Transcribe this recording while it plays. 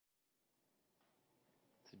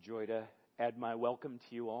joy to add my welcome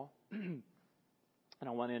to you all. And I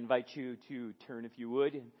want to invite you to turn, if you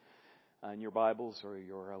would, in your Bibles or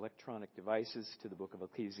your electronic devices to the book of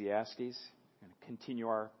Ecclesiastes. We're going to continue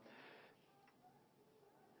our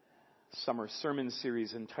summer sermon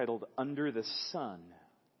series entitled Under the Sun.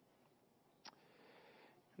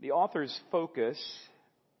 The author's focus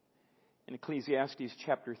in Ecclesiastes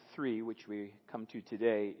chapter 3, which we come to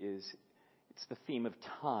today, it's the theme of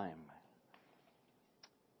time.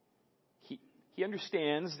 He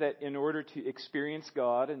understands that in order to experience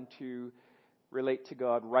God and to relate to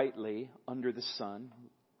God rightly under the sun,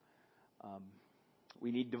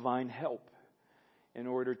 we need divine help in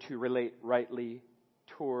order to relate rightly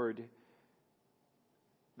toward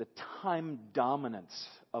the time dominance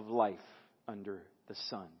of life under the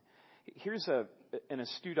sun. Here's an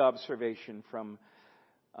astute observation from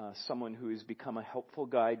someone who has become a helpful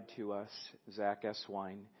guide to us, Zach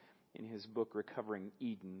Eswine, in his book Recovering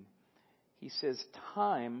Eden. He says,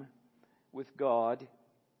 time with God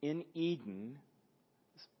in Eden,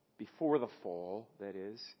 before the fall, that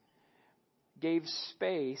is, gave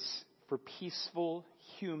space for peaceful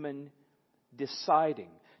human deciding.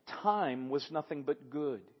 Time was nothing but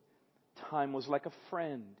good. Time was like a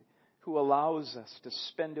friend who allows us to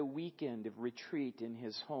spend a weekend of retreat in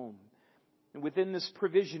his home. And within this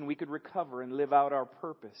provision, we could recover and live out our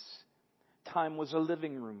purpose. Time was a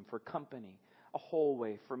living room for company, a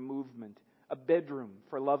hallway for movement, a bedroom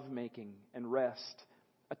for lovemaking and rest,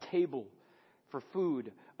 a table for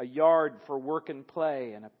food, a yard for work and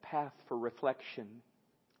play, and a path for reflection.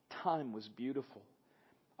 Time was beautiful,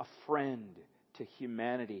 a friend to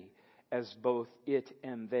humanity as both it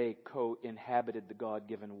and they co-inhabited the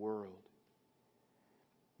God-given world.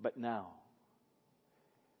 But now,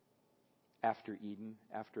 after Eden,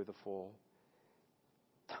 after the fall,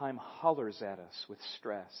 time hollers at us with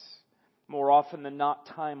stress. More often than not,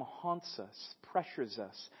 time haunts us, pressures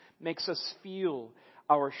us, makes us feel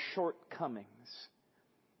our shortcomings,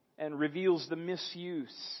 and reveals the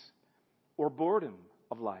misuse or boredom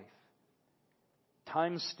of life.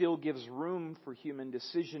 Time still gives room for human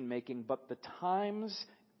decision-making, but the times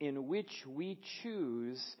in which we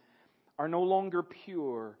choose are no longer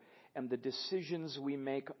pure, and the decisions we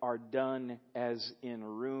make are done as in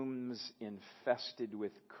rooms infested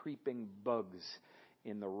with creeping bugs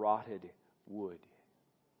in the rotted wood.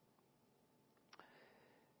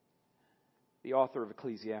 The author of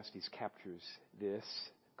Ecclesiastes captures this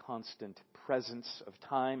constant presence of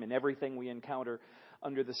time in everything we encounter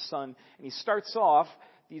under the sun. And he starts off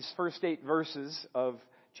these first 8 verses of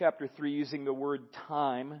chapter 3 using the word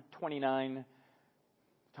time 29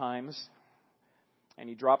 times. And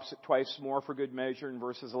he drops it twice more for good measure in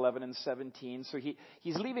verses 11 and 17. So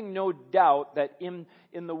he's leaving no doubt that in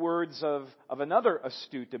the words of another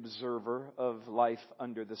astute observer of life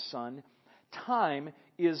under the sun, time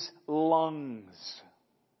is lungs.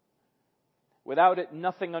 Without it,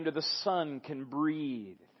 nothing under the sun can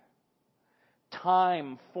breathe.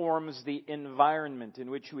 Time forms the environment in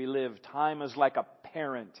which we live. Time is like a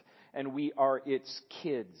parent, and we are its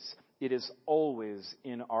kids. It is always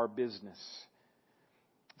in our business.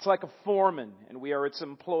 It's like a foreman, and we are its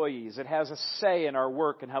employees. It has a say in our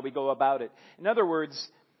work and how we go about it. In other words,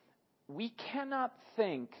 we cannot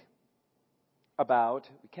think about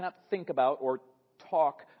or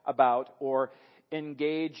talk about or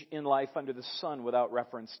engage in life under the sun without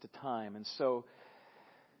reference to time. And so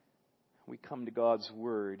we come to God's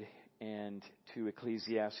Word and to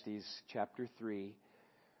Ecclesiastes chapter 3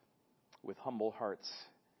 with humble hearts,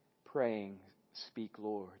 praying, "Speak,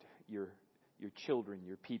 Lord, your children,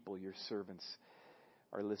 your people, your servants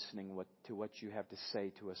are listening to what you have to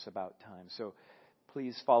say to us about time." So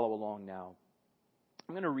please follow along now.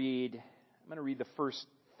 I'm going to read the first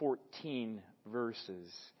 14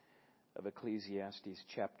 verses of Ecclesiastes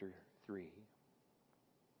chapter 3.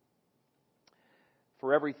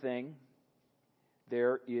 For everything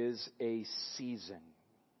there is a season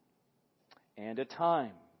and a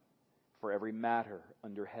time for every matter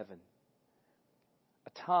under heaven. A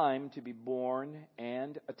time to be born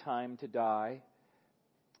and a time to die,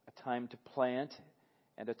 a time to plant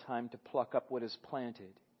and a time to pluck up what is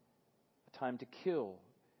planted, a time to kill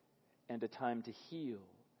and a time to heal,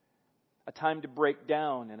 a time to break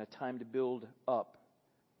down and a time to build up,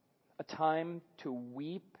 a time to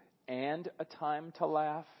weep and a time to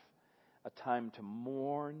laugh, a time to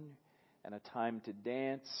mourn and a time to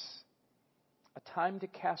dance, a time to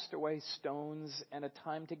cast away stones and a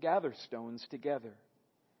time to gather stones together,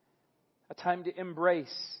 a time to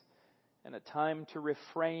embrace and a time to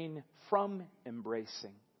refrain from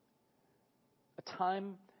embracing, a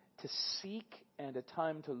time to seek and a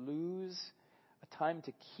time to lose, a time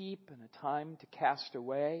to keep and a time to cast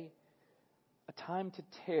away, a time to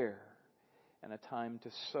tear and a time to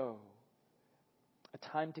sow, a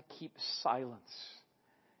time to keep silence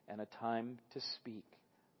and a time to speak,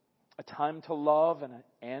 a time to love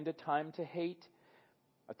and a time to hate,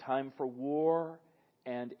 a time for war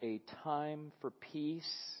and a time for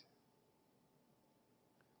peace.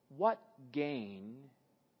 What gain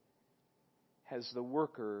has the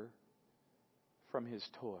worker from his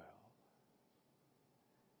toil?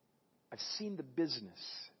 I've seen the business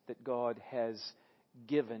that God has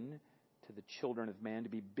given to the children of man to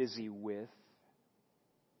be busy with.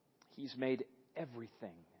 He's made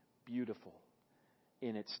everything beautiful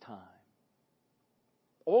in its time.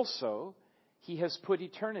 Also, He has put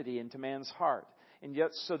eternity into man's heart. And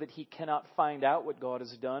yet, so that he cannot find out what God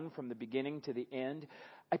has done from the beginning to the end,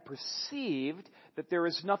 I perceived that there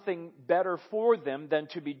is nothing better for them than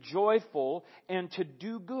to be joyful and to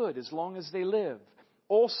do good as long as they live.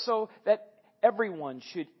 Also, that everyone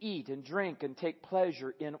should eat and drink and take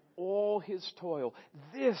pleasure in all his toil.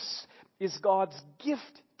 This is God's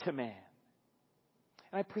gift to man.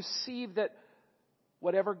 And I perceive that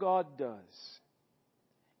whatever God does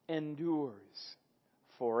endures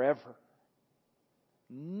forever.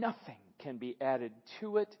 Nothing can be added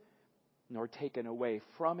to it nor taken away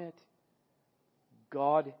from it.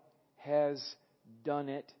 God has done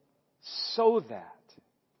it so that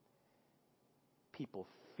people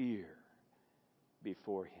fear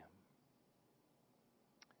before Him.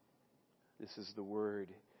 This is the word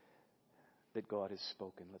that God has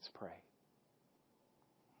spoken. Let's pray.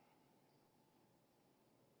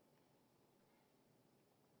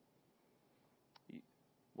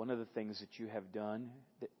 One of the things that you have done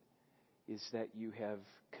is that you have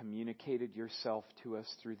communicated yourself to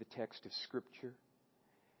us through the text of Scripture.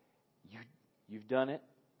 You've done it,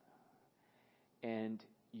 and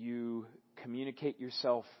you communicate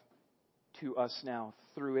yourself to us now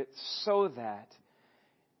through it so that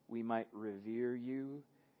we might revere you,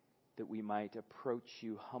 that we might approach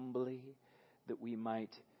you humbly, that we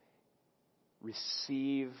might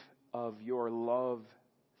receive of your love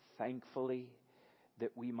thankfully,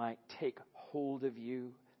 that we might take hold of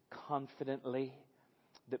you confidently,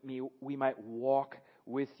 that we might walk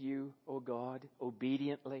with you, O God,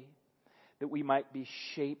 obediently, that we might be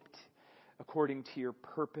shaped according to your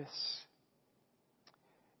purpose,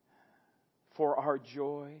 for our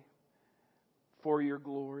joy, for your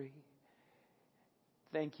glory.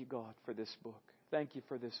 Thank you, God, for this book. Thank you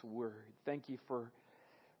for this word. Thank you for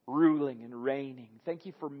ruling and reigning. Thank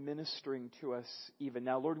you for ministering to us even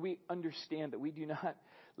now. Lord, we understand that we do not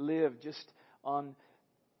live just on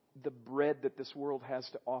the bread that this world has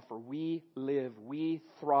to offer. We live, we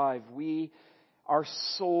thrive, our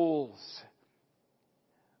souls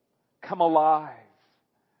come alive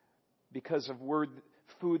because of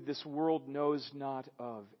food this world knows not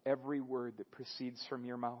of. Every word that proceeds from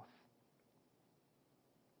your mouth.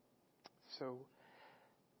 So,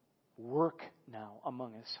 work now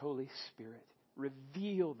among us, Holy Spirit.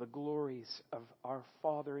 Reveal the glories of our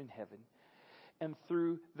Father in heaven, and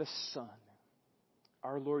through the Son,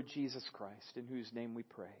 our Lord Jesus Christ, in whose name we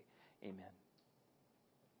pray. Amen.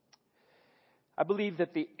 I believe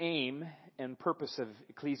that the aim and purpose of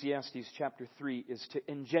Ecclesiastes chapter 3 is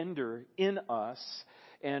to engender in us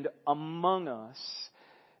and among us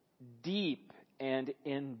deep and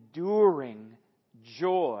enduring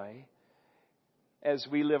joy as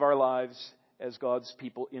we live our lives as God's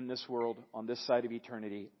people in this world, on this side of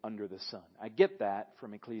eternity, under the sun. I get that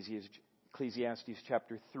from Ecclesiastes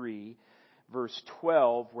chapter 3, verse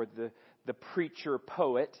 12, where the preacher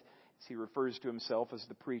poet, as he refers to himself as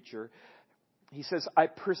the preacher, he says, I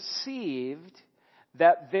perceived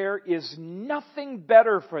that there is nothing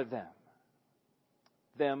better for them.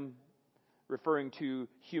 Them referring to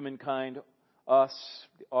humankind, us,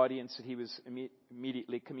 the audience that he was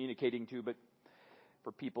immediately communicating to, but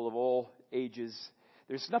for people of all ages,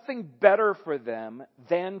 there's nothing better for them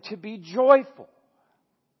than to be joyful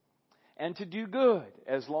and to do good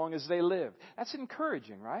as long as they live. That's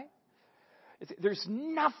encouraging, right? There's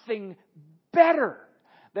nothing better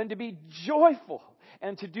than to be joyful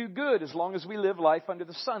and to do good as long as we live life under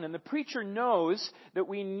the sun. And the preacher knows that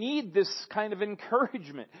we need this kind of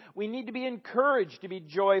encouragement. We need to be encouraged to be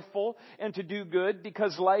joyful and to do good,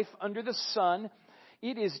 because life under the sun,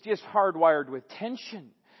 it is just hardwired with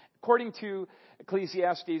tension. According to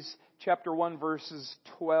Ecclesiastes chapter 1 verses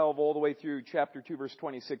 12 all the way through chapter 2 verse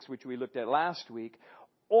 26, which we looked at last week,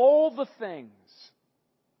 all the things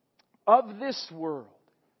of this world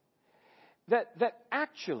that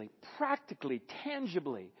actually, practically,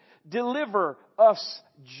 tangibly deliver us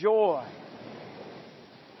joy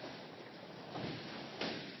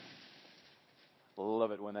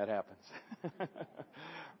love it when that happens.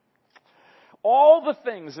 All the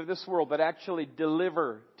things of this world that actually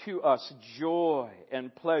deliver to us joy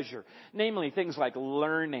and pleasure, namely things like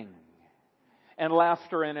learning and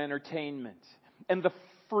laughter and entertainment and the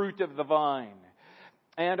fruit of the vine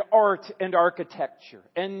and art and architecture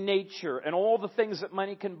and nature and all the things that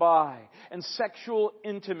money can buy and sexual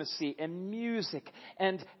intimacy and music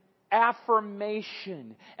and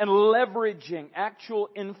affirmation and leveraging actual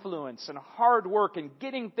influence and hard work and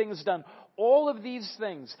getting things done. All of these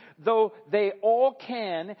things, though they all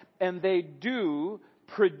can and they do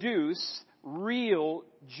produce real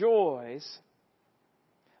joys,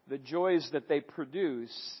 the joys that they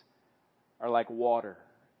produce are like water.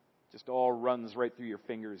 Just all runs right through your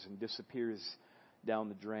fingers and disappears down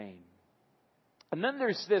the drain. And then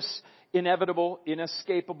there's this inevitable,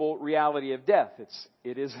 inescapable reality of death.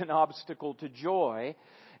 It is an obstacle to joy,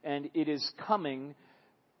 and it is coming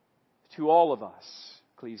to all of us.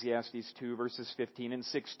 Ecclesiastes 2 verses 15 and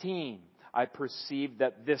 16. I perceive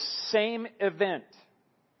that this same event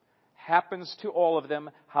happens to all of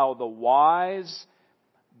them, how the wise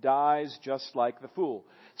dies just like the fool.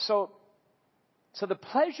 So the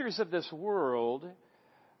pleasures of this world,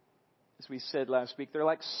 as we said last week, they're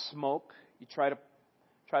like smoke. You try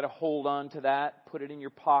to hold on to that, put it in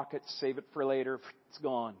your pocket, save it for later. It's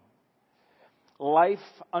gone. Life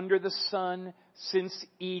under the sun since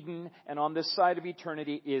Eden and on this side of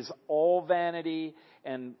eternity is all vanity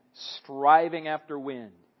and striving after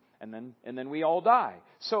wind. And then we all die.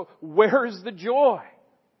 So where's the joy?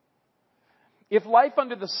 If life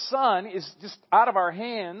under the sun is just out of our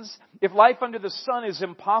hands, if life under the sun is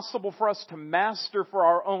impossible for us to master for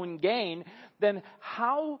our own gain, then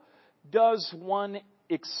how does one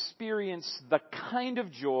experience the kind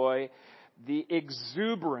of joy, the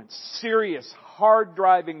exuberant, serious,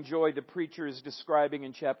 hard-driving joy the preacher is describing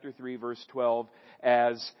in chapter 3, verse 12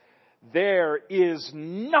 as, there is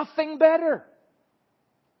nothing better?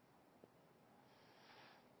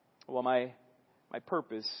 Well, my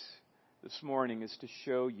purpose this morning is to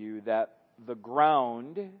show you that the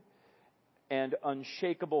ground and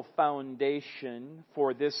unshakable foundation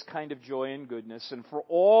for this kind of joy and goodness and for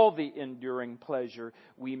all the enduring pleasure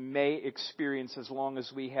we may experience as long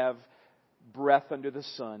as we have breath under the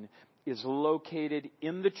sun is located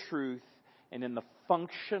in the truth and in the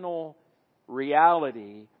functional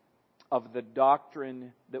reality of the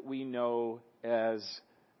doctrine that we know as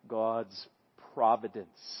God's providence.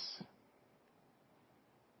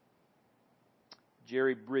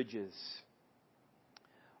 Jerry Bridges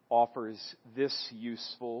offers this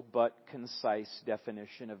useful but concise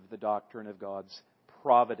definition of the doctrine of God's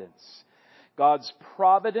providence. God's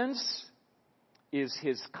providence is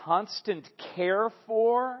His constant care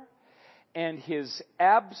for and His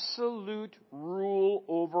absolute rule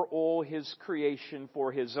over all His creation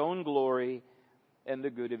for His own glory and the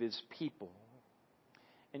good of His people.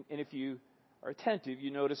 And if you are attentive,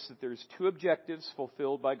 you notice that there's two objectives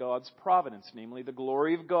fulfilled by God's providence, namely the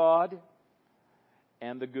glory of God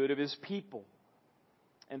and the good of His people.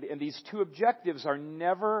 And these two objectives are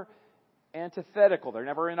never antithetical. They're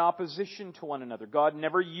never in opposition to one another. God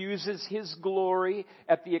never uses His glory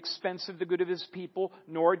at the expense of the good of His people,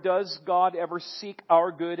 nor does God ever seek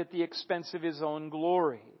our good at the expense of His own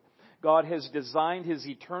glory. God has designed His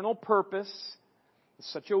eternal purpose in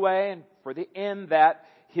such a way and for the end that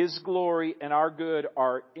His glory and our good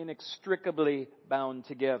are inextricably bound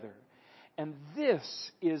together. And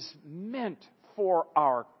this is meant for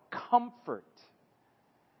our comfort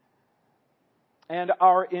and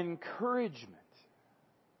our encouragement.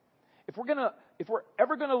 If we're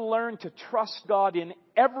ever going to learn to trust God in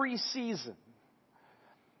every season,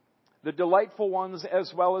 the delightful ones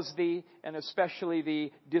as well as and especially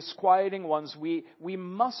the disquieting ones, we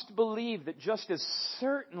must believe that just as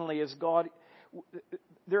certainly as God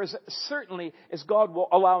will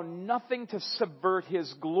allow nothing to subvert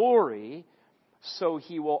His glory, so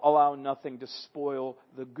He will allow nothing to spoil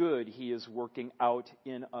the good He is working out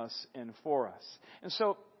in us and for us. And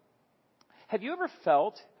so, have you ever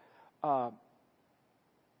felt,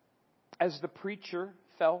 as the preacher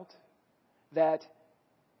felt, that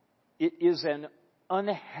it is an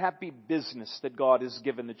unhappy business that God has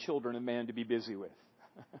given the children of man to be busy with?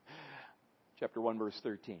 Chapter 1, verse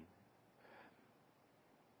 13.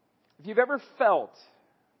 If you've ever felt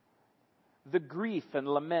the grief and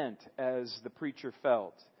lament as the preacher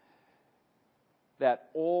felt, that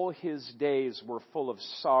all his days were full of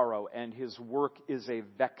sorrow and his work is a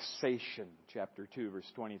vexation, chapter 2,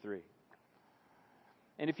 verse 23.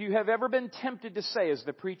 And if you have ever been tempted to say, as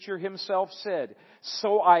the preacher himself said,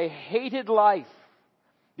 so I hated life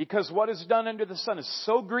because what is done under the sun is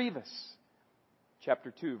so grievous,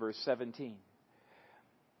 chapter 2, verse 17.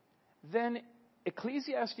 Then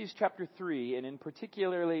Ecclesiastes chapter 3, and in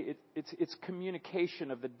particularly its communication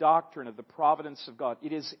of the doctrine of the providence of God.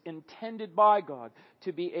 It is intended by God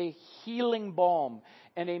to be a healing balm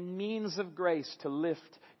and a means of grace to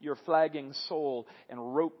lift your flagging soul and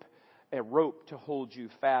a rope to hold you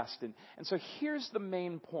fast. And so here's the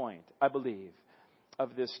main point, I believe,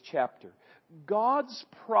 of this chapter. God's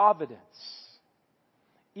providence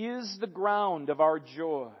is the ground of our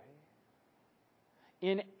joy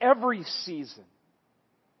in every season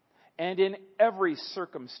and in every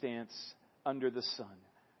circumstance under the sun.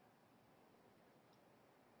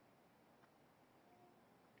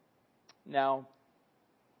 Now,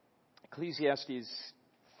 Ecclesiastes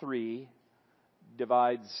 3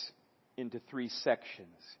 divides into 3 sections.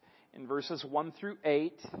 In verses 1 through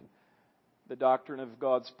 8, the doctrine of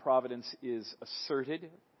God's providence is asserted.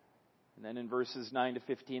 And then in verses 9 to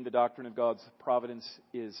 15, the doctrine of God's providence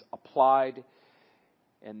is applied.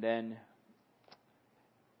 And then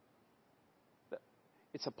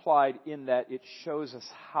it's applied in that it shows us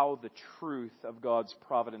how the truth of God's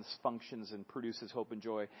providence functions and produces hope and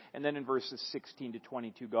joy. And then in verses 16 to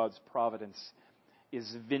 22, God's providence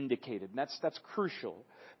is vindicated. And that's crucial,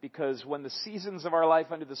 because when the seasons of our life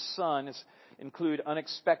under the sun include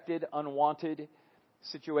unexpected, unwanted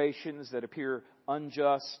situations that appear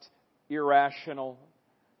unjust, irrational,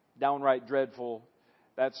 downright dreadful,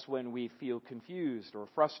 that's when we feel confused or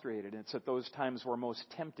frustrated. And it's at those times we're most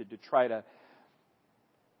tempted to try to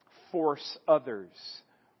force others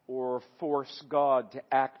or force God to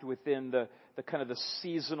act within the kind of the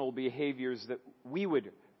seasonal behaviors that we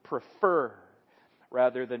would prefer,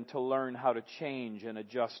 rather than to learn how to change and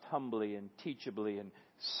adjust humbly and teachably and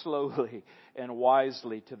slowly and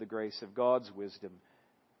wisely to the grace of God's wisdom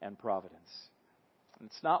and providence. And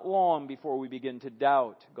it's not long before we begin to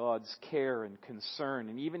doubt God's care and concern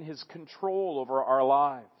and even His control over our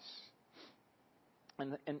lives.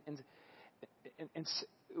 And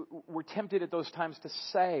we're tempted at those times to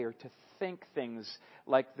say or to think things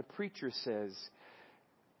like the preacher says,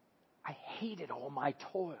 "I hated all my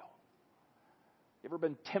toil." You ever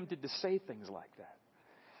been tempted to say things like that?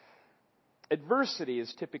 Adversity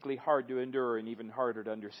is typically hard to endure and even harder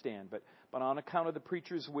to understand. But on account of the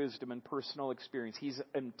preacher's wisdom and personal experience, he's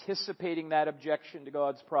anticipating that objection to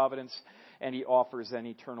God's providence, and he offers an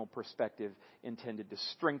eternal perspective intended to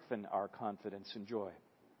strengthen our confidence and joy.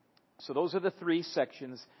 So those are the 3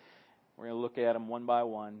 sections. We're going to look at them one by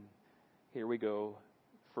one. Here we go.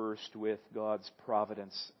 First with God's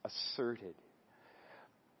providence asserted.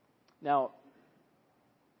 Now,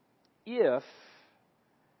 if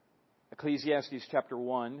Ecclesiastes chapter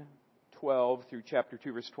 1, 12 through chapter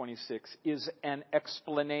 2, verse 26 is an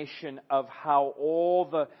explanation of how all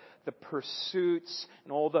the pursuits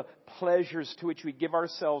and all the pleasures to which we give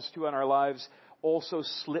ourselves to in our lives also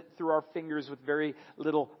slip through our fingers with very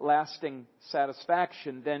little lasting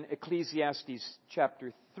satisfaction, then Ecclesiastes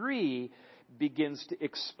chapter 3 begins to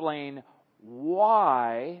explain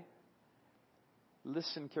why,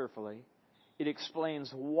 listen carefully, it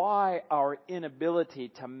explains why our inability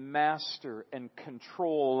to master and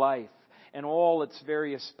control life and all its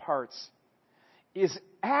various parts is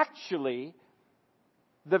actually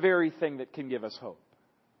the very thing that can give us hope.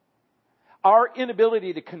 Our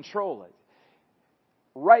inability to control it,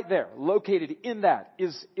 right there, located in that,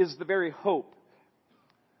 is the very hope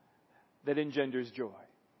that engenders joy.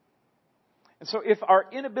 And so if our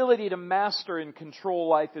inability to master and control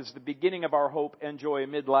life is the beginning of our hope and joy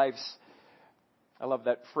amid life's, I love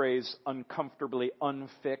that phrase, uncomfortably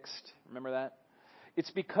unfixed. Remember that?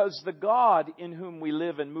 It's because the God in whom we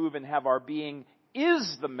live and move and have our being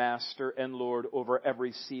is the master and Lord over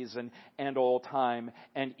every season and all time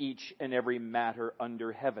and each and every matter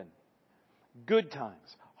under heaven. Good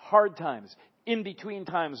times, hard times, in-between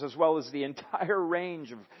times, as well as the entire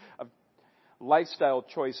range of lifestyle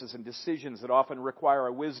choices and decisions that often require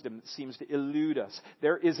a wisdom that seems to elude us.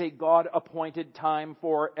 There is a God-appointed time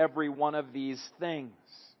for every one of these things.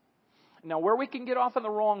 Now, where we can get off on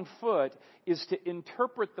the wrong foot is to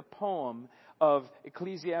interpret the poem of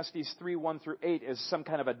Ecclesiastes 3, 1 through 8 as some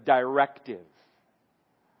kind of a directive.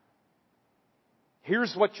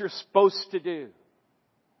 Here's what you're supposed to do.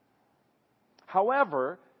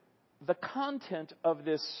 However, the content of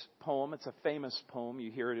this poem, it's a famous poem,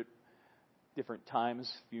 you hear it at different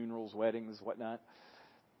times, funerals, weddings, whatnot.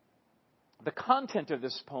 The content of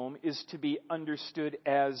this poem is to be understood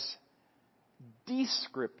as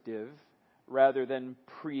descriptive rather than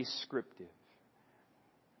prescriptive.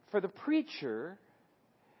 For the preacher,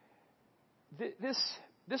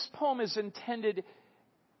 this poem is intended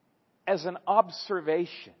as an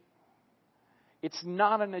observation. It's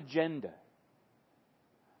not an agenda.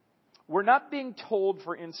 We're not being told,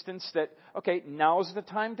 for instance, that, okay, now's the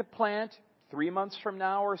time to plant, 3 months from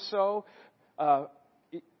now or so,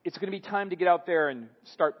 it's going to be time to get out there and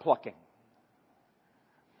start plucking.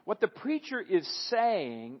 What the preacher is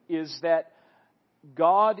saying is that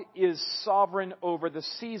God is sovereign over the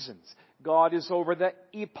seasons. God is over the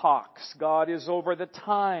epochs. God is over the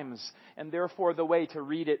times. And therefore, the way to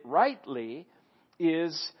read it rightly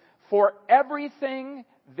is, for everything,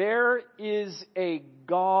 there is a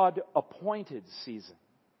God-appointed season.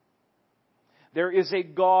 There is a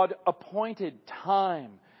God-appointed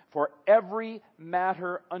time for every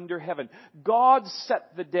matter under heaven. God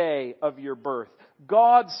set the day of your birth.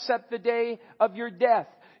 God set the day of your death.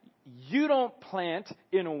 You don't plant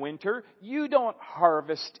in winter. You don't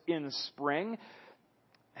harvest in spring.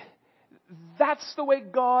 That's the way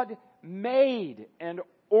God made and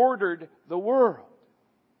ordered the world.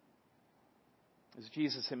 As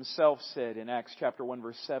Jesus himself said in Acts chapter 1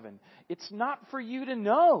 verse 7, it's not for you to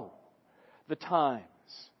know the times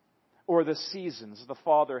or the seasons the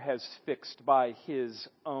Father has fixed by His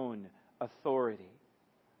own authority.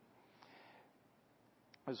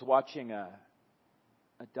 I was watching a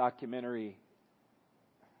documentary.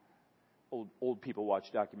 Old people watch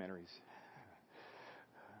documentaries.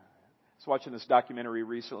 I was watching this documentary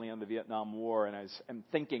recently on the Vietnam War, and I'm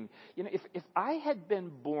thinking, if I had been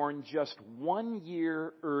born just 1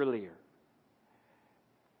 year earlier,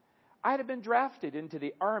 I'd have been drafted into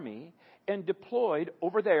the army and deployed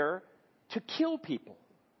over there to kill people.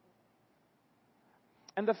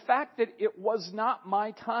 And the fact that it was not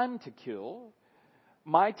my time to kill,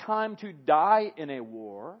 my time to die in a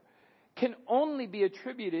war, can only be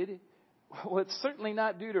attributed, well, it's certainly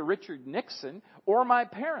not due to Richard Nixon or my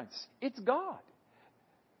parents. It's God.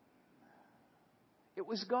 It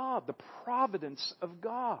was God, the providence of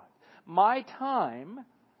God. My time,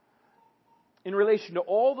 in relation to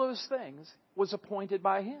all those things, was appointed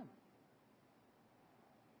by Him.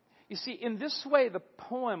 You see, in this way, the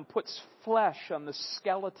poem puts flesh on the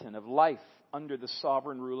skeleton of life under the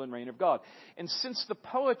sovereign rule and reign of God. And since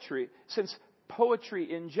poetry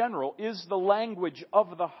in general is the language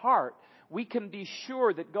of the heart, we can be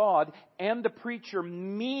sure that God and the preacher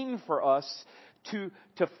mean for us to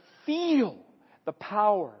feel the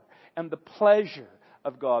power and the pleasure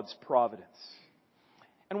of God's providence.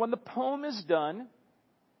 And when the poem is done,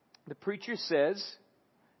 the preacher says,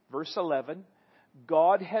 verse 11,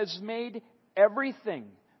 God has made everything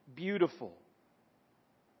beautiful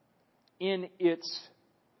in its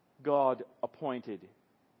God-appointed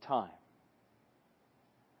time.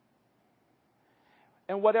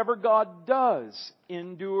 And whatever God does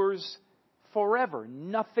endures forever.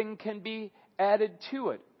 Nothing can be added to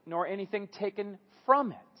it, nor anything taken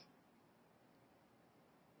from it.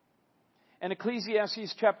 And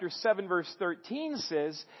Ecclesiastes chapter 7 verse 13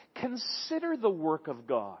 says, consider the work of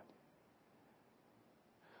God.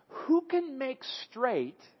 Who can make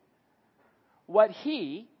straight what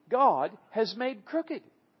He, God, has made crooked?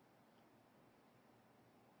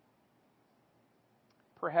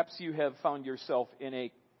 Perhaps you have found yourself in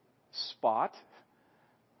a spot,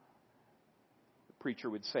 the preacher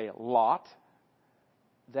would say a lot,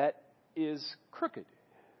 that is crooked.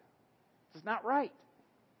 It's not right.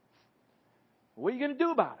 What are you going to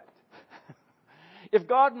do about it? If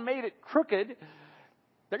God made it crooked,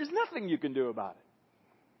 there's nothing you can do about it.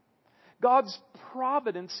 God's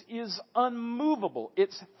providence is unmovable.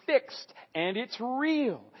 It's fixed and it's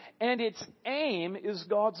real. And its aim is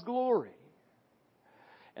God's glory.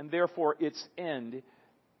 And therefore its end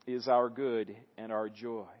is our good and our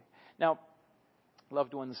joy. Now,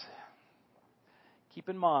 loved ones, keep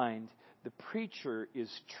in mind, the preacher is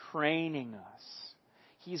training us.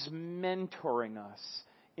 He's mentoring us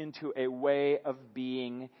into a way of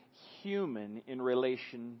being human in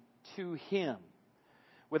relation to Him,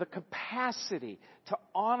 with a capacity to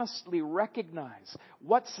honestly recognize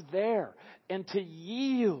what's there and to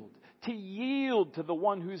yield to the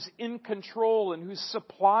one who's in control and who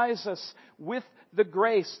supplies us with the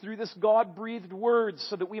grace through this God-breathed word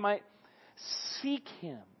so that we might seek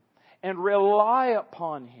Him and rely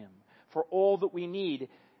upon Him for all that we need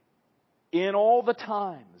in all the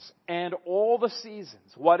times and all the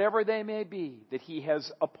seasons, whatever they may be, that He has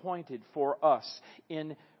appointed for us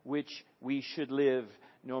in which we should live,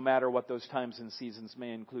 no matter what those times and seasons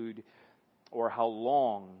may include or how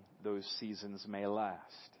long those seasons may last.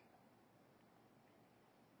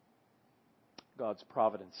 God's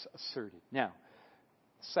providence asserted. Now,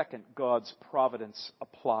 second, God's providence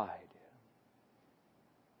applied.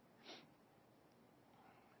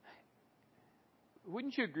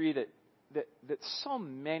 Wouldn't you agree that that so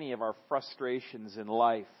many of our frustrations in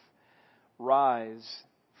life rise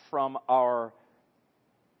from our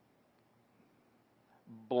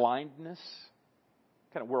blindness.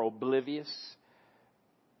 We're oblivious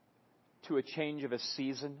to a change of a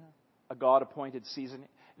season, a God-appointed season.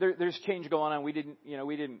 There's change going on. We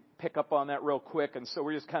didn't pick up on that real quick, and so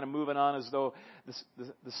we're just kind of moving on as though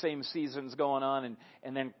the same season's going on,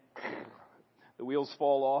 and then the wheels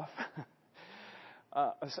fall off.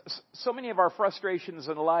 So many of our frustrations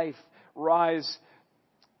in life rise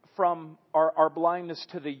from our blindness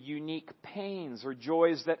to the unique pains or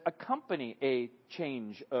joys that accompany a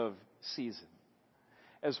change of season,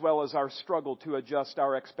 as well as our struggle to adjust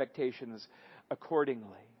our expectations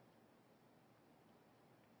accordingly.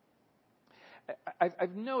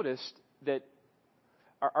 I've noticed that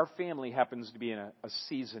our family happens to be in a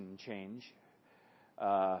season change.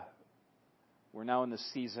 We're now in the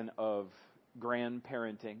season of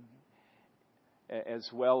grandparenting, as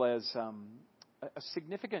well as a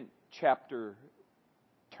significant chapter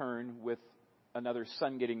turn with another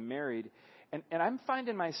son getting married. And I'm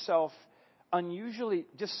finding myself unusually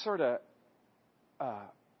just sort of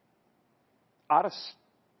out of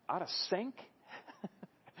sync,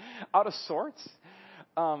 out of sorts.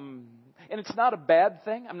 And it's not a bad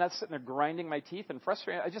thing. I'm not sitting there grinding my teeth and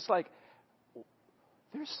frustrated. I just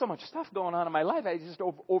there's so much stuff going on in my life. I just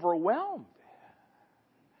overwhelmed.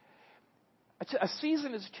 A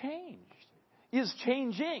season has changed, is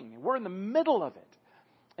changing. We're in the middle of it.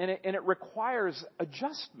 And it requires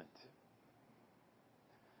adjustment.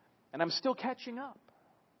 And I'm still catching up.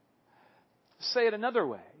 Say it another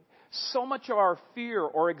way. So much of our fear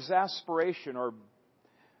or exasperation or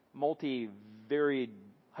multivariate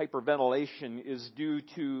hyperventilation is due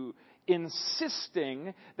to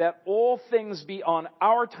insisting that all things be on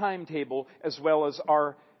our timetable, as well as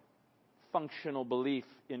our functional belief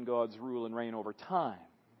in God's rule and reign over time.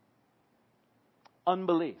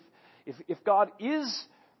 Unbelief. If God is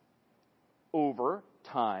over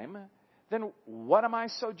time, then what am I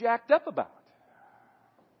so jacked up about?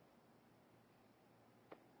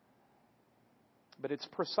 But it's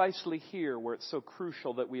precisely here where it's so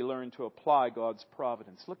crucial that we learn to apply God's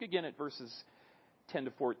providence. Look again at verses 10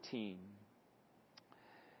 to 14.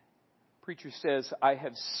 Preacher says, I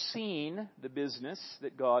have seen the business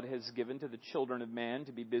that God has given to the children of man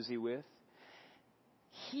to be busy with.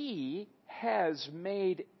 He has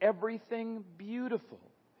made everything beautiful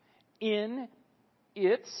in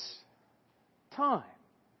its time.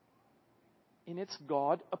 In its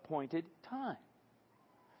God-appointed time.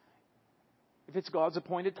 If it's God's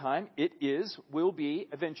appointed time, it will be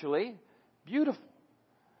eventually beautiful.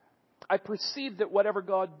 I perceive that whatever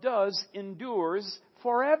God does endures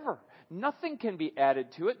forever. Nothing can be added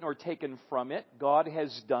to it nor taken from it. God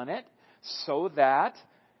has done it so that,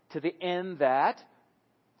 to the end that,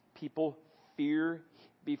 people fear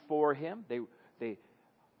before Him. They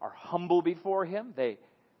are humble before Him. They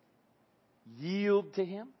yield to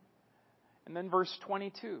Him. And then verse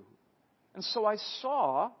 22. And so I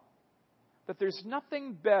saw that there's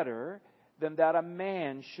nothing better than that a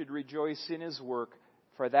man should rejoice in his work,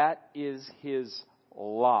 for that is his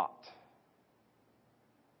lot.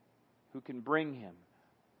 Who can bring him?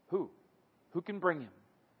 Who can bring him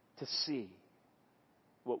to see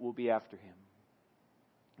what will be after him?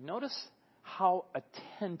 Notice how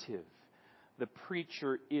attentive the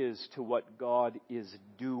preacher is to what God is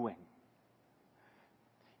doing.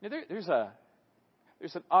 Now, there's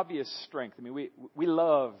an obvious strength. I mean, we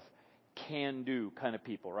love can-do kind of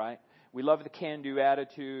people, right? We love the can-do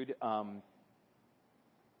attitude.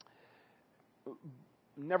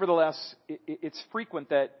 Nevertheless, it's frequent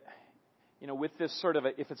that, with this sort of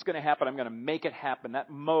if it's going to happen, I'm going to make it happen, that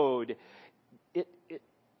mode,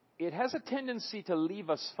 it has a tendency to leave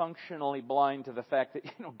us functionally blind to the fact that,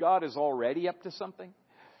 God is already up to something.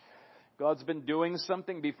 God's been doing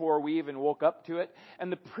something before we even woke up to it.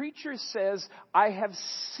 And the preacher says, I have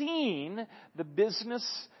seen the business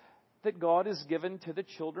that God has given to the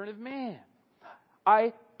children of man.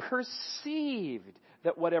 I perceived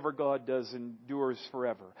that whatever God does endures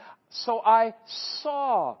forever. So I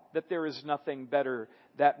saw that there is nothing better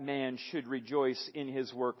that man should rejoice in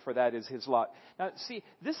his work, for that is his lot. Now, see,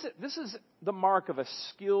 this is the mark of a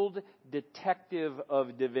skilled detective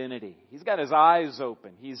of divinity. He's got his eyes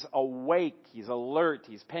open. He's awake. He's alert.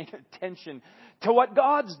 He's paying attention to what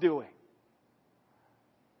God's doing.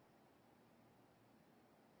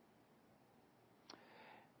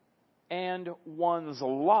 And one's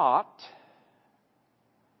lot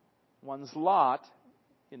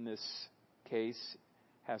in this case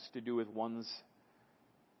has to do with one's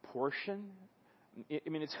portion. I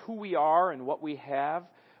mean, it's who we are and what we have.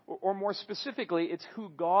 Or more specifically, it's who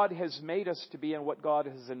God has made us to be and what God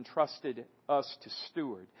has entrusted us to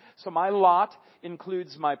steward. So my lot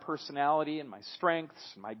includes my personality and my strengths,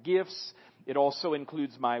 my gifts. It also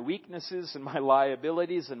includes my weaknesses and my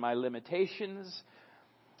liabilities and my limitations.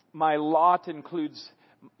 My lot includes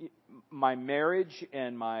my marriage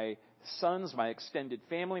and my sons, my extended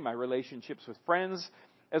family, my relationships with friends,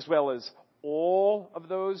 as well as all of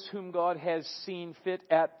those whom God has seen fit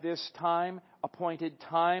at this time, appointed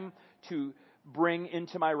time, to bring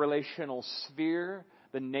into my relational sphere.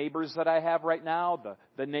 The neighbors that I have right now,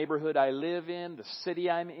 the neighborhood I live in, the city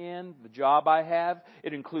I'm in, the job I have.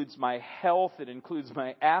 It includes my health. It includes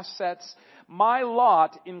my assets. My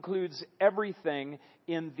lot includes everything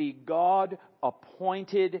in the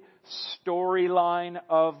God-appointed storyline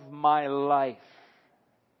of my life.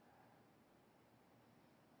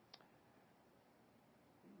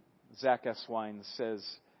 Zach Eswine says,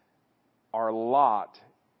 our lot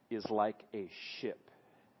is like a ship.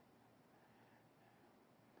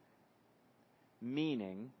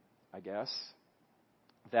 Meaning, I guess,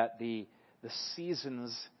 that the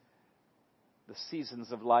seasons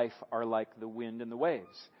of life are like the wind and the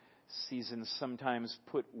waves. Seasons sometimes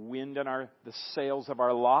put wind in the sails of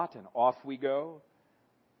our lot, and off we go.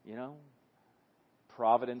 You know,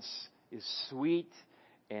 providence is sweet,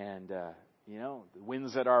 and the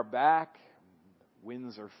wind's at our back.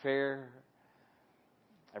 Winds are fair.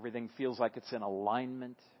 Everything feels like it's in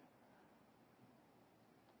alignment.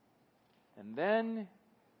 And then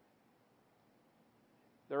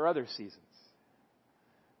there are other seasons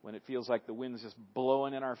when it feels like the wind's just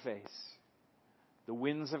blowing in our face. The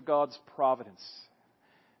winds of God's providence.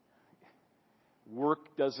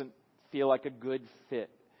 Work doesn't feel like a good fit.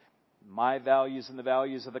 My values and the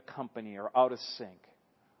values of the company are out of sync.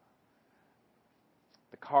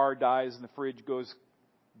 The car dies and the fridge goes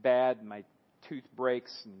bad and my tooth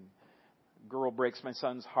breaks and a girl breaks my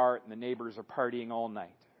son's heart and the neighbors are partying all night.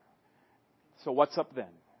 So what's up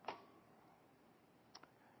then?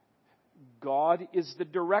 God is the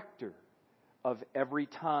director of every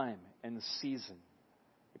time and season.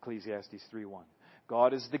 Ecclesiastes 3:1.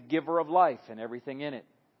 God is the giver of life and everything in it.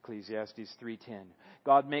 Ecclesiastes 3:10.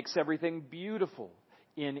 God makes everything beautiful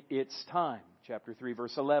in its time. Chapter 3,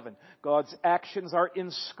 verse 11. God's actions are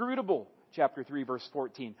inscrutable. Chapter 3, verse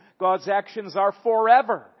 14. God's actions are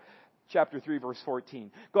forever. Chapter 3, verse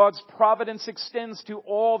 14. God's providence extends to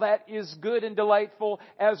all that is good and delightful,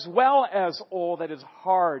 as well as all that is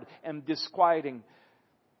hard and disquieting.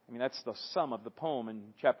 I mean, that's the sum of the poem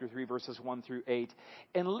in chapter 3, verses 1 through 8.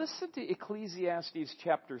 And listen to Ecclesiastes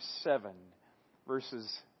chapter 7,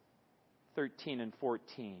 verses 13 and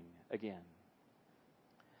 14 again.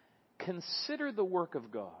 Consider the work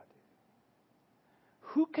of God.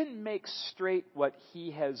 Who can make straight what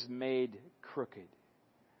He has made crooked?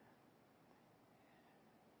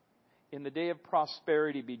 In the day of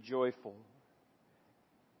prosperity, be joyful.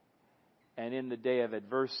 And in the day of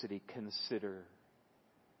adversity, consider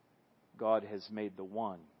God has made the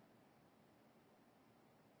one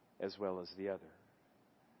as well as the other.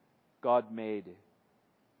 God made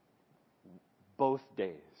both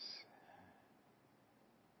days.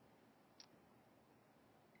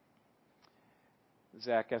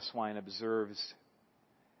 Zach Eswine observes,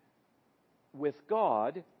 with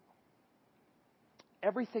God,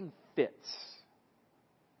 everything fits.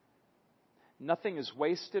 Nothing is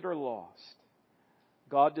wasted or lost.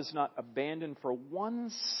 God does not abandon for 1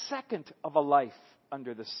 second of a life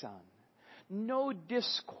under the sun. No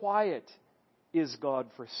disquiet is God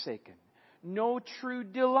forsaken. No true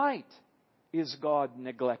delight is God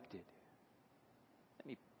neglected. And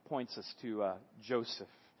he points us to Joseph,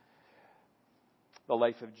 the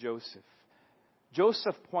life of Joseph.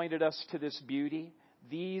 Joseph pointed us to this beauty,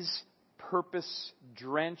 these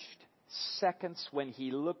purpose-drenched seconds when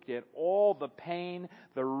he looked at all the pain,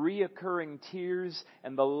 the reoccurring tears,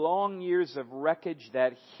 and the long years of wreckage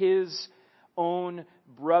that his own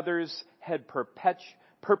brothers had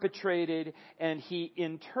perpetrated, and he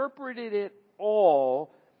interpreted it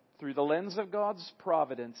all through the lens of God's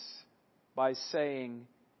providence by saying,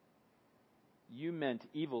 "You meant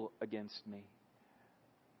evil against me,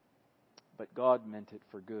 but God meant it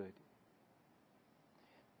for good."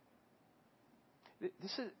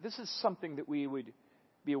 This is something that we would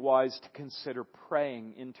be wise to consider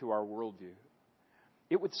praying into our worldview.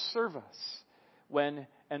 It would serve us when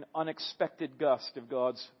an unexpected gust of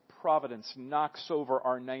God's providence knocks over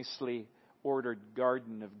our nicely ordered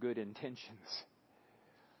garden of good intentions.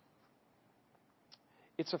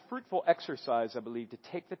 It's a fruitful exercise, I believe, to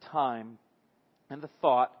take the time and the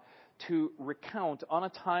thought to recount on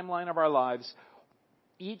a timeline of our lives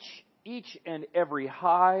each each and every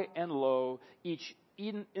high and low, each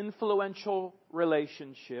influential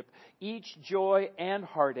relationship, each joy and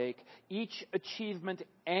heartache, each achievement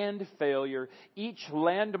and failure, each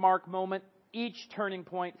landmark moment, each turning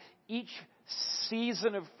point, each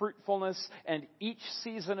season of fruitfulness and each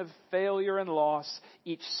season of failure and loss,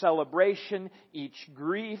 each celebration, each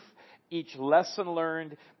grief, each lesson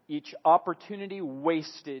learned, each opportunity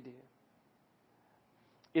wasted.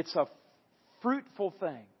 It's a fruitful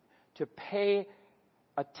thing to pay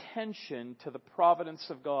attention to the providence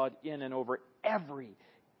of God in and over every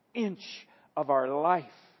inch of our life.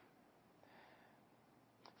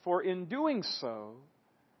 For in doing so,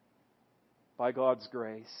 by God's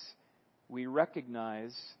grace, we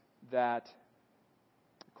recognize that,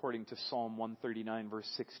 according to Psalm 139, verse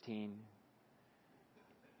 16,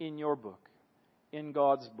 in your book, in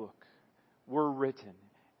God's book, were written,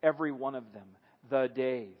 every one of them, the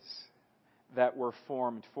days that were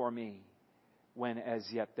formed for me, when as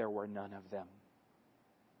yet there were none of them.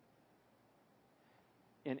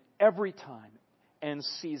 In every time and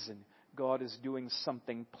season, God is doing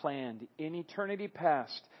something planned in eternity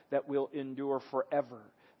past that will endure forever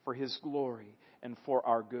for His glory and for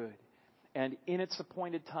our good. And in its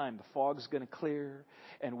appointed time, the fog's going to clear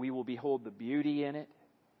and we will behold the beauty in it.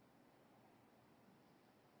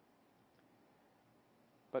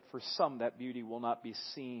 But for some, that beauty will not be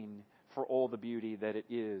seen for all the beauty that it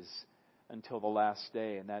is until the last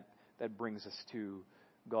day. And that brings us to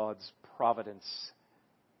God's providence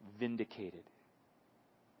vindicated.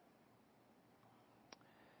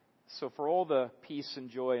 So for all the peace and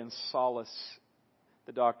joy and solace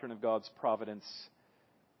the doctrine of God's providence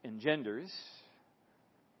engenders,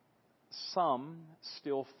 some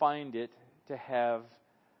still find it to have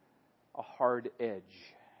a hard edge.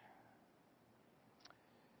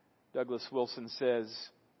 Douglas Wilson says,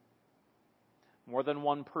 more than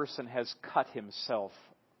one person has cut himself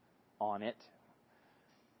on it,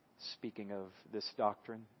 speaking of this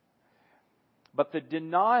doctrine. But the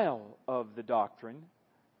denial of the doctrine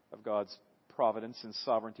of God's providence and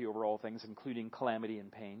sovereignty over all things, including calamity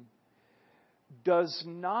and pain, does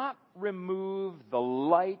not remove the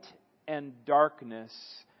light and darkness,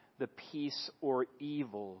 the peace or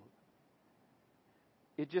evil.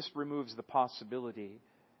 It just removes the possibility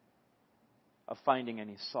of finding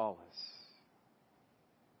any solace.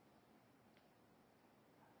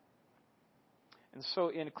 And so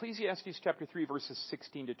in Ecclesiastes chapter 3, verses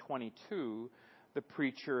 16 to 22, the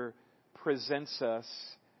preacher presents us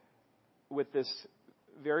with this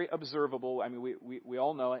very observable, we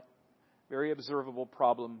all know it, very observable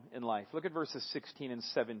problem in life. Look at verses 16 and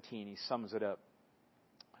 17. He sums it up.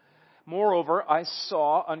 Moreover, I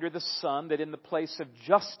saw under the sun that in the place of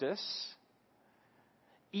justice,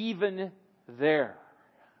 even there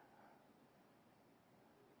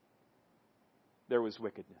was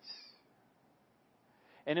wickedness.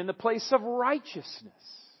 And in the place of righteousness,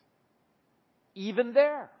 even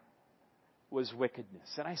there was wickedness.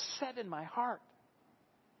 And I said in my heart,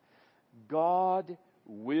 God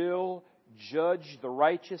will judge the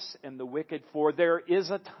righteous and the wicked, for there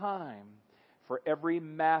is a time for every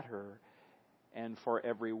matter and for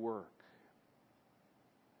every work.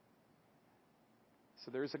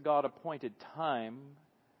 So there's a God-appointed time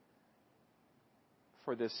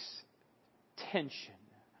for this tension,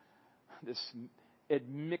 this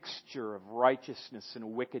admixture of righteousness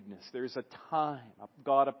and wickedness. There's a time, a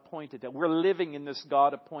God-appointed time. We're living in this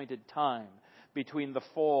God-appointed time between the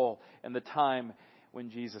fall and the time when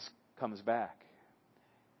Jesus comes back.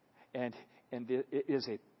 And it is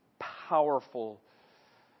a powerful,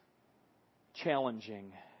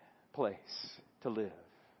 challenging place to live.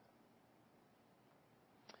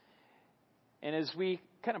 And as we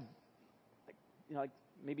kind of,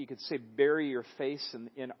 maybe you could say, bury your face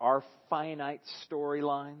in our finite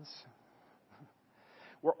storylines,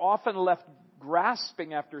 we're often left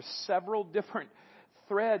grasping after several different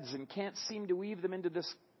threads and can't seem to weave them into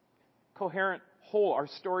this coherent whole. Our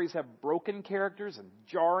stories have broken characters and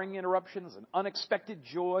jarring interruptions and unexpected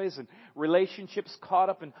joys and relationships caught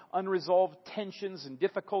up in unresolved tensions and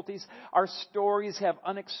difficulties. Our stories have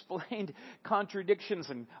unexplained contradictions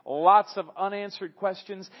and lots of unanswered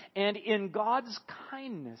questions. And in God's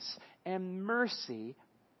kindness and mercy,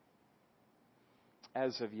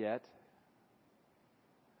 as of yet,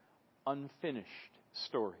 unfinished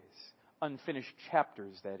stories, unfinished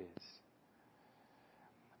chapters, that is.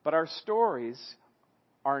 But our stories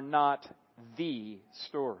are not the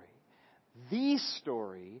story. The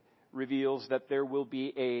story reveals that there will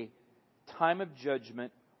be a time of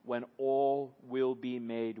judgment when all will be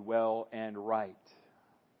made well and right.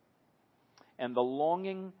 And the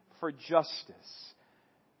longing for justice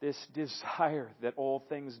this desire that all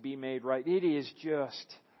things be made right, it is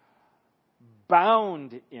just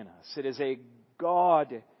bound in us. It is a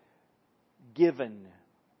God-given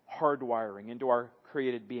hardwiring into our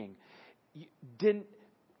created being.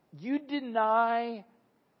 You deny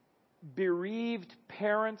bereaved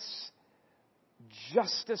parents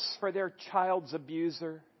justice for their child's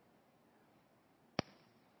abuser?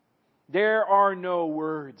 There are no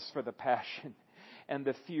words for the passion and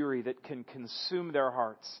the fury that can consume their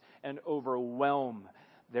hearts and overwhelm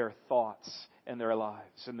their thoughts and their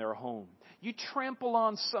lives and their home. You trample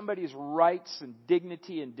on somebody's rights and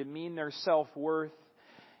dignity and demean their self-worth,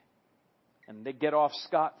 and they get off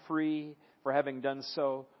scot-free for having done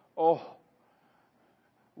so. Oh,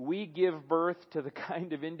 we give birth to the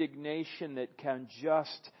kind of indignation that can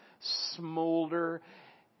just smolder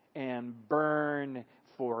and burn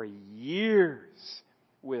for years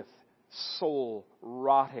with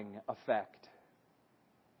soul-rotting effect.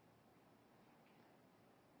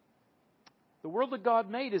 The world that God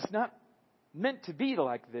made is not meant to be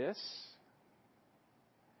like this.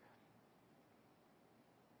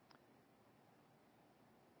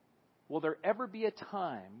 Will there ever be a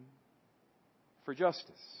time for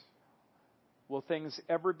justice? Will things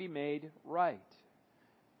ever be made right?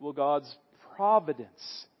 Will God's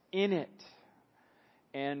providence in it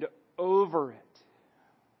and over it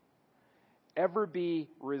ever be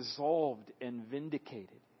resolved and vindicated?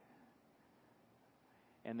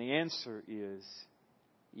 And the answer is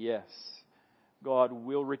yes. God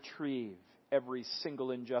will retrieve every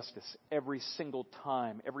single injustice, every single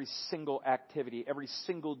time, every single activity, every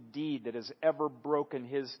single deed that has ever broken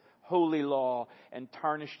His holy law and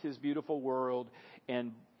tarnished His beautiful world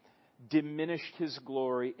and diminished His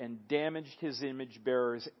glory and damaged His image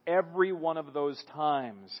bearers. Every one of those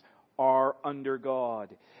times are under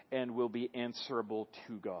God and will be answerable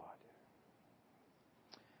to God.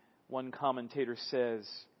 One commentator says,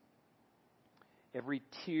 every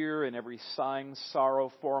tear and every sighing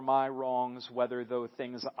sorrow for my wrongs, whether though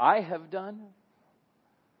things I have done,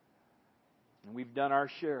 and we've done our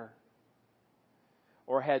share,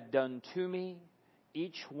 or had done to me,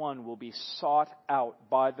 each one will be sought out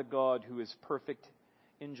by the God who is perfect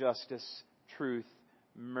in justice, truth,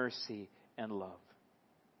 mercy, and love.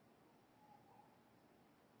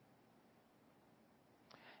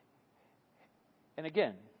 And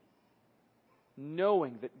again,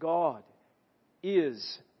 knowing that God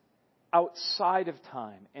is outside of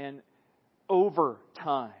time and over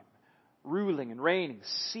time, ruling and reigning,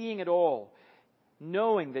 seeing it all,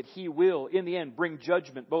 knowing that He will, in the end, bring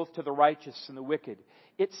judgment both to the righteous and the wicked,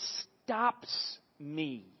 it stops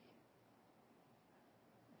me.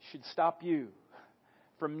 It should stop you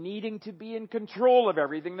from needing to be in control of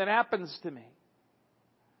everything that happens to me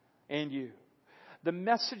and you. The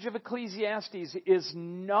message of Ecclesiastes is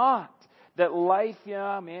not that life,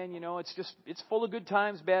 it's full of good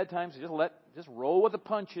times, bad times. Just roll with the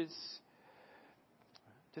punches.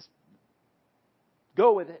 Just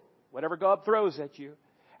go with it. Whatever God throws at you.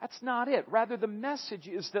 That's not it. Rather, the message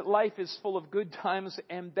is that life is full of good times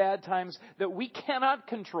and bad times that we cannot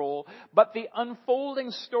control, but the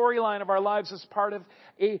unfolding storyline of our lives is part of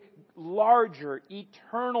a larger,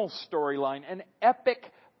 eternal storyline, an epic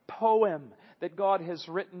poem that God has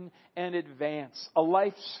written in advance. A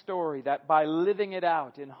life story that by living it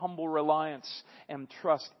out in humble reliance and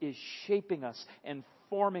trust is shaping us and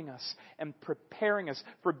forming us and preparing us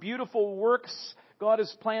for beautiful works God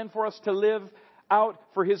has planned for us to live out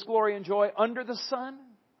for His glory and joy under the sun,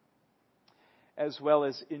 as well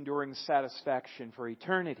as enduring satisfaction for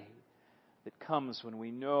eternity that comes when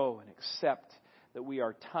we know and accept that we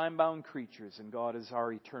are time-bound creatures and God is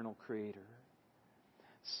our eternal Creator.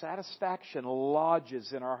 Satisfaction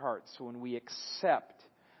lodges in our hearts when we accept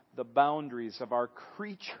the boundaries of our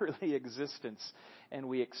creaturely existence and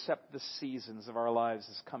we accept the seasons of our lives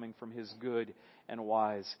as coming from His good and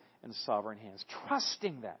wise and sovereign hands.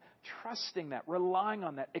 Trusting that, relying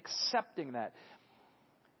on that, accepting that.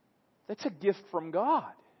 That's a gift from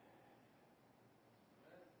God.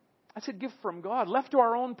 That's a gift from God. Left to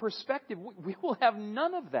our own perspective, we will have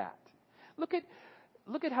none of that. Look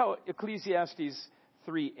at how Ecclesiastes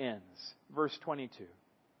 3 ends. Verse 22.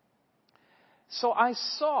 So I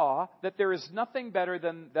saw that there is nothing better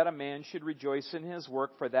than that a man should rejoice in his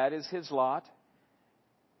work, for that is his lot.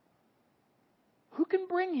 Who can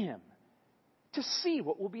bring him to see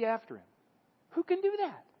what will be after him? Who can do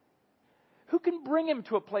that? Who can bring him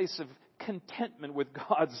to a place of contentment with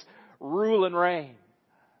God's rule and reign?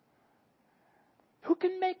 Who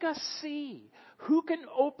can make us see? Who can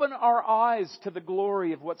open our eyes to the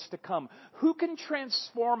glory of what's to come? Who can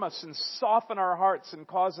transform us and soften our hearts and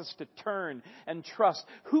cause us to turn and trust?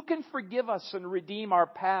 Who can forgive us and redeem our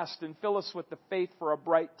past and fill us with the faith for a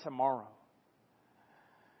bright tomorrow?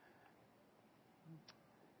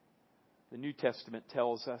 The New Testament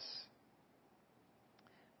tells us,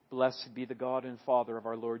 "Blessed be the God and Father of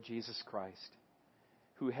our Lord Jesus Christ,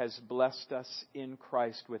 who has blessed us in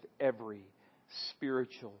Christ with every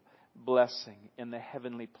spiritual blessing in the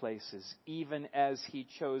heavenly places, even as He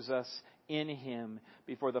chose us in Him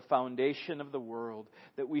before the foundation of the world,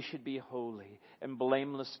 that we should be holy and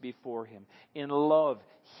blameless before Him. In love,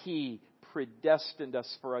 He predestined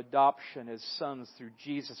us for adoption as sons through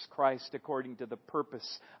Jesus Christ, according to the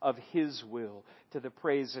purpose of His will, to the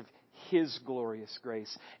praise of His glorious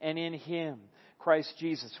grace. And in Him, Christ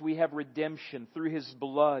Jesus, we have redemption through His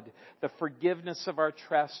blood, the forgiveness of our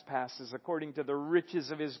trespasses, according to the riches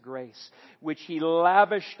of His grace, which He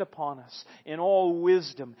lavished upon us in all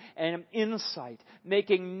wisdom and insight,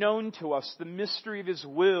 making known to us the mystery of His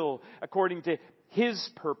will, according to His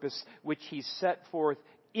purpose, which He set forth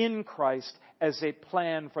in Christ as a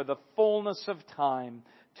plan for the fullness of time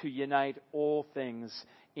to unite all things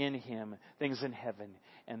in Him, things in heaven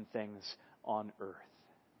and things on earth."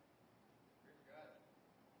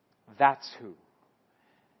 That's who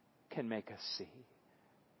can make us see.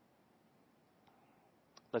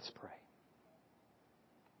 Let's pray.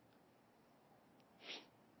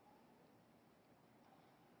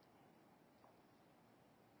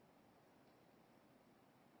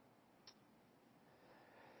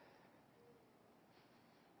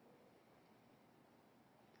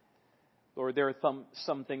 Lord, there are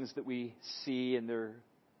some things that we see, and there are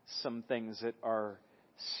some things that are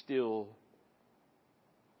still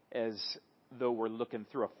as though we're looking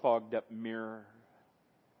through a fogged up mirror.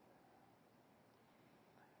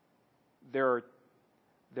 There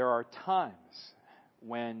are times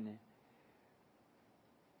when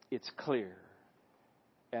it's clear,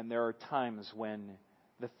 and there are times when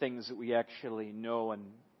the things that we actually know and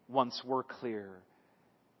once were clear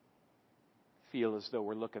feel as though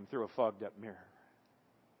we're looking through a fogged up mirror.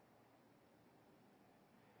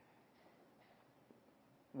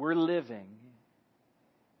 We're living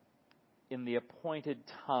in the appointed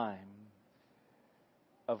time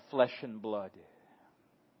of flesh and blood.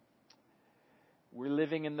 We're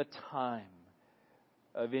living in the time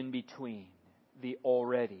of in between, the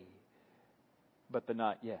already, but the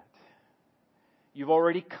not yet. You've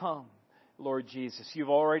already come, Lord Jesus. You've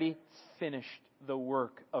already finished the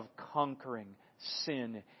work of conquering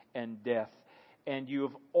sin and death. And you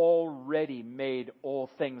have already made all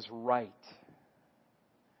things right,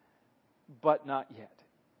 but not yet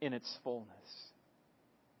in its fullness.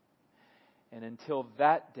 And until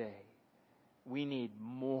that day, we need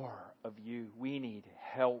more of you. We need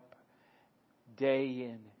help day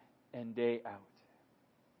in and day out.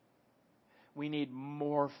 We need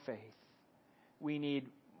more faith. We need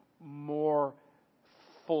more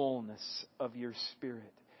fullness of your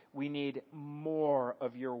Spirit. We need more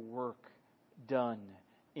of your work done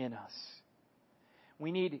in us.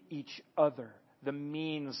 We need each other, the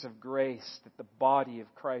means of grace that the body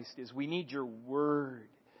of Christ is. We need your word.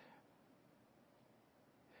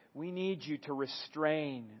 We need you to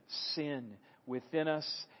restrain sin within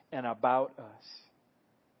us and about us.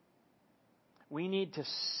 We need to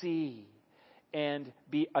see and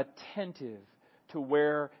be attentive to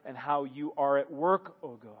where and how you are at work,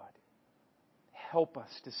 O God. Help us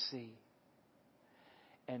to see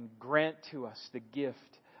and grant to us the gift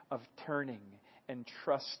of turning and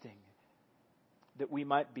trusting, that we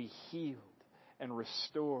might be healed and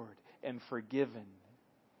restored and forgiven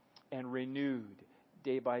and renewed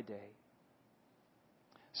day by day,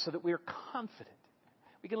 so that we are confident.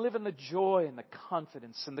 We can live in the joy and the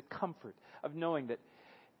confidence and the comfort of knowing that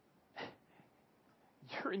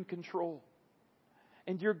you're in control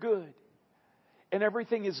and you're good and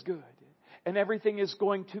everything is good and everything is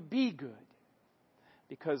going to be good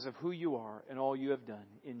because of who you are and all you have done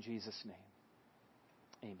in Jesus' name.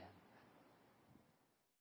 Amen.